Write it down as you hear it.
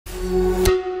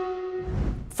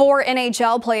Four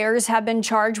NHL players have been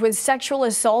charged with sexual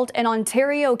assault in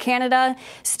Ontario, Canada,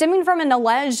 stemming from an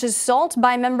alleged assault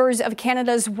by members of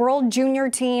Canada's World Junior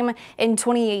team in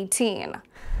 2018.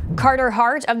 Carter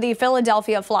Hart of the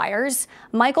Philadelphia Flyers,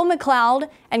 McLeod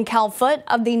and Cal Foote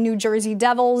of the New Jersey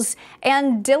Devils,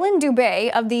 and Dillon Dube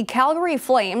of the Calgary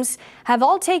Flames have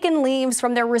all taken leaves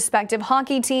from their respective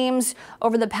hockey teams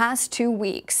over the past 2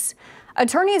 weeks.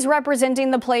 Attorneys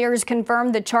representing the players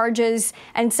confirmed the charges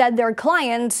and said their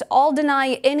clients all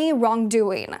deny any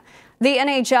wrongdoing. The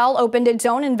NHL opened its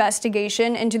own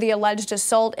investigation into the alleged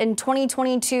assault in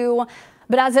 2022,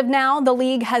 but as of now, the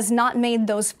league has not made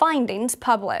those findings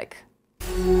public.